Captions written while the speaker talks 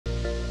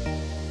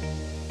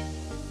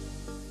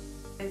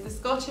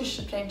Scottish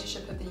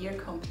Apprenticeship of the Year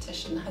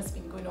competition has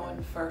been going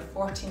on for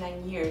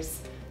 49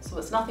 years, so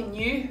it's nothing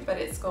new, but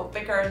it's got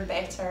bigger and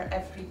better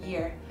every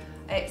year.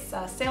 It's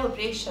a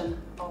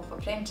celebration of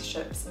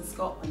apprenticeships in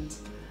Scotland.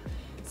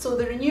 So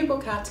the renewable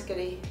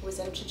category was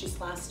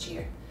introduced last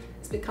year.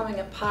 It's becoming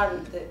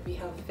apparent that we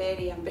have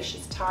very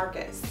ambitious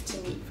targets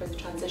to meet for the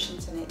transition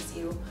to net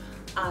zero,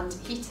 and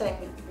heating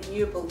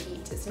renewable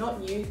heat is not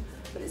new,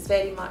 but it's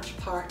very much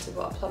part of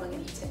what a plumbing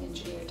and heating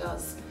engineer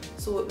does.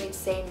 So it made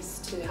sense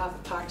to have a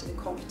part of the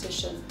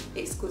competition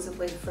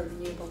exclusively for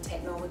renewable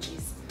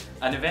technologies.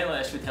 An event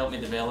like this would help me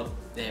develop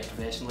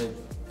professionally,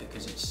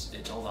 because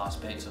it's all the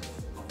aspects of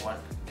work,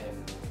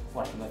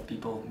 working with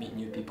people, meeting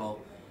new people,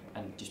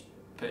 and just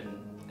putting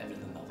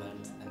everything I've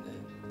learned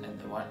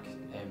into work.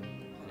 And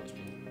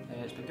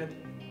it's been good.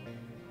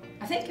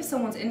 I think if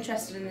someone's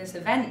interested in this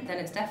event, then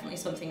it's definitely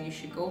something you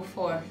should go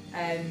for.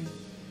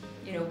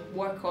 You know,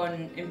 work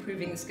on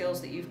improving the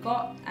skills that you've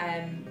got,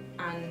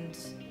 and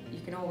you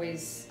can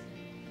always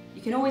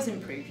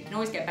improve. You can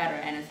always get better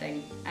at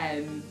anything,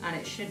 and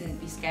it shouldn't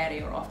be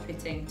scary or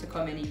off-putting to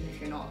come in even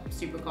if you're not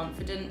super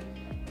confident.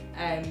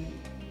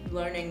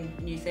 Learning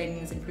new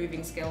things,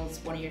 improving skills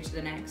one year to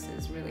the next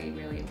is really,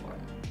 really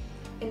important.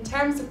 In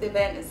terms of the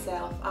event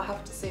itself, I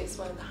have to say it's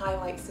one of the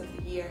highlights of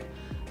the year.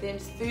 The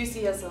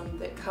enthusiasm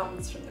that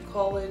comes from the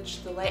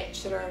college, the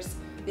lecturers,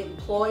 the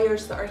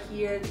employers that are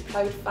here, the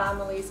proud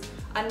families,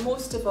 and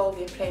most of all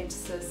the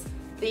apprentices.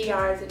 They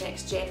are the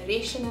next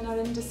generation in our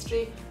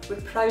industry.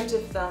 We're proud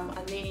of them,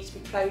 and they need to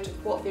be proud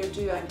of what they're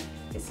doing.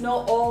 It's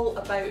not all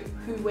about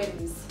who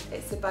wins,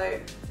 it's about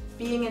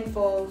being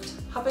involved,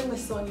 having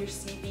this on your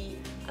CV,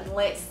 and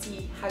let's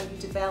see how you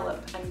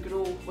develop and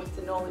grow with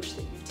the knowledge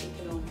that you've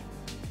taken on.